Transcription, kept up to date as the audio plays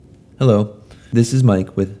Hello, this is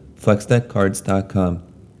Mike with FlexDeckCards.com,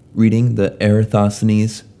 reading the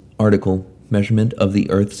Eratosthenes article, Measurement of the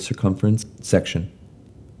Earth's Circumference section.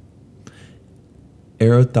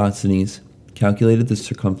 Eratosthenes calculated the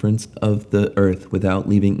circumference of the Earth without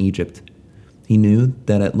leaving Egypt. He knew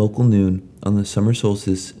that at local noon on the summer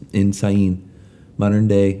solstice in Syene,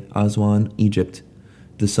 modern-day Aswan, Egypt,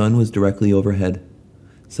 the sun was directly overhead.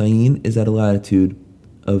 Syene is at a latitude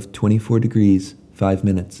of 24 degrees 5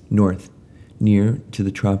 minutes north, near to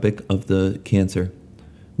the Tropic of the Cancer,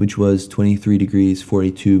 which was 23 degrees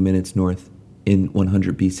 42 minutes north in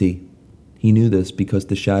 100 BC. He knew this because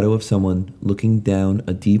the shadow of someone looking down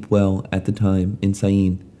a deep well at the time in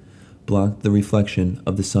Syene blocked the reflection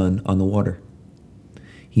of the sun on the water.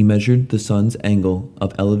 He measured the sun's angle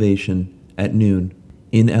of elevation at noon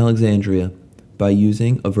in Alexandria by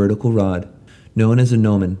using a vertical rod known as a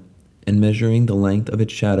gnomon and measuring the length of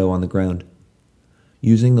its shadow on the ground.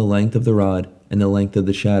 Using the length of the rod and the length of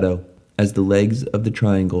the shadow as the legs of the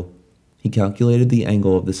triangle, he calculated the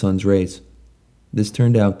angle of the sun's rays. This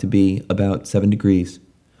turned out to be about 7 degrees,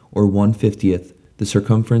 or 1/50th the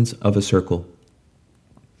circumference of a circle.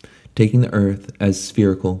 Taking the Earth as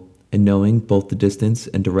spherical and knowing both the distance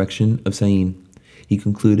and direction of Syene, he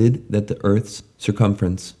concluded that the Earth's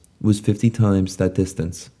circumference was 50 times that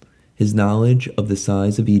distance. His knowledge of the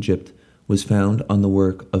size of Egypt was found on the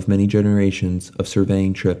work of many generations of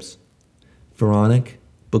surveying trips. Pharaonic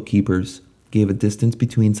bookkeepers gave a distance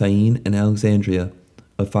between Syene and Alexandria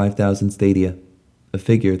of 5,000 stadia, a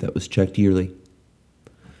figure that was checked yearly.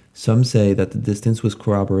 Some say that the distance was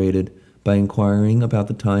corroborated by inquiring about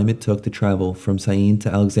the time it took to travel from Syene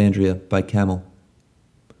to Alexandria by camel.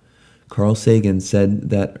 Carl Sagan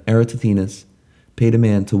said that Eratosthenes paid a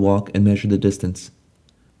man to walk and measure the distance.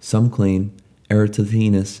 Some claim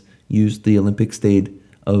Eratosthenes used the Olympic stade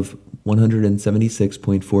of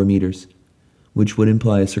 176.4 meters, which would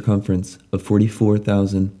imply a circumference of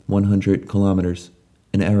 44,100 kilometers,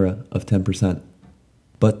 an error of 10%.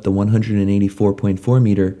 But the 184.4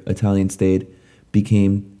 meter Italian stade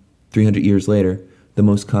became, 300 years later, the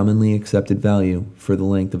most commonly accepted value for the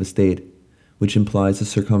length of a stade, which implies a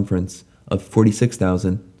circumference of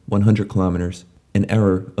 46,100 kilometers, an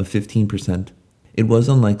error of 15%. It was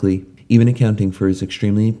unlikely, even accounting for his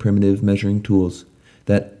extremely primitive measuring tools,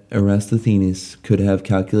 that Eratosthenes could have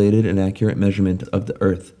calculated an accurate measurement of the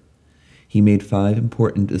Earth. He made 5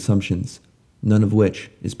 important assumptions, none of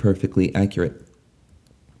which is perfectly accurate.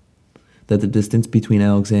 That the distance between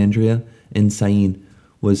Alexandria and Syene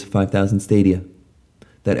was 5,000 stadia.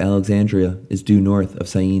 That Alexandria is due north of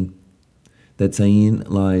Syene. That Syene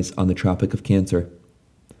lies on the Tropic of Cancer.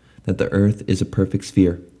 That the Earth is a perfect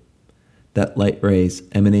sphere. That light rays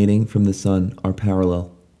emanating from the sun are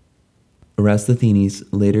parallel. Eratosthenes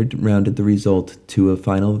later rounded the result to a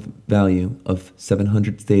final value of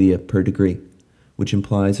 700 stadia per degree, which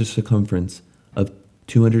implies a circumference of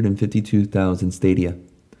 252,000 stadia,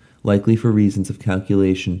 likely for reasons of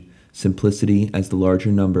calculation simplicity, as the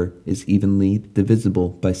larger number is evenly divisible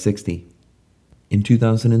by 60. In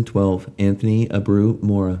 2012, Anthony Abreu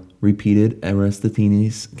Mora repeated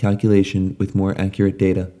Eratosthenes' calculation with more accurate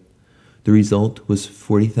data. The result was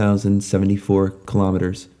 40,074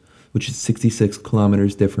 kilometers, which is 66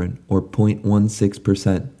 kilometers different, or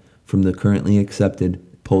 0.16% from the currently accepted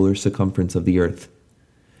polar circumference of the Earth.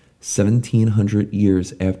 1,700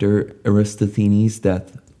 years after Eratosthenes'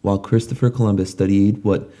 death, while Christopher Columbus studied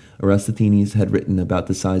what Eratosthenes had written about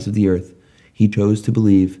the size of the Earth, he chose to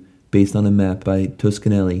believe, based on a map by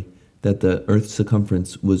Toscanelli, that the Earth's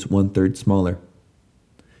circumference was 1/3 smaller.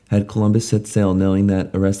 Had Columbus set sail knowing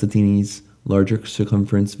that Eratosthenes' larger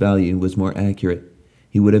circumference value was more accurate,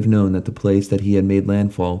 he would have known that the place that he had made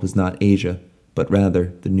landfall was not Asia, but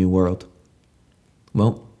rather the New World.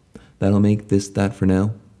 Well, that'll make this that for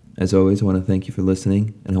now. As always, I want to thank you for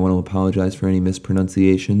listening, and I want to apologize for any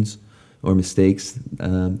mispronunciations or mistakes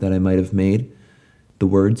that I might have made. The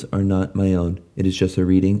words are not my own. It is just a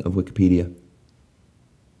reading of Wikipedia.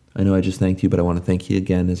 I know I just thanked you, but I want to thank you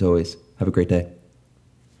again, as always. Have a great day.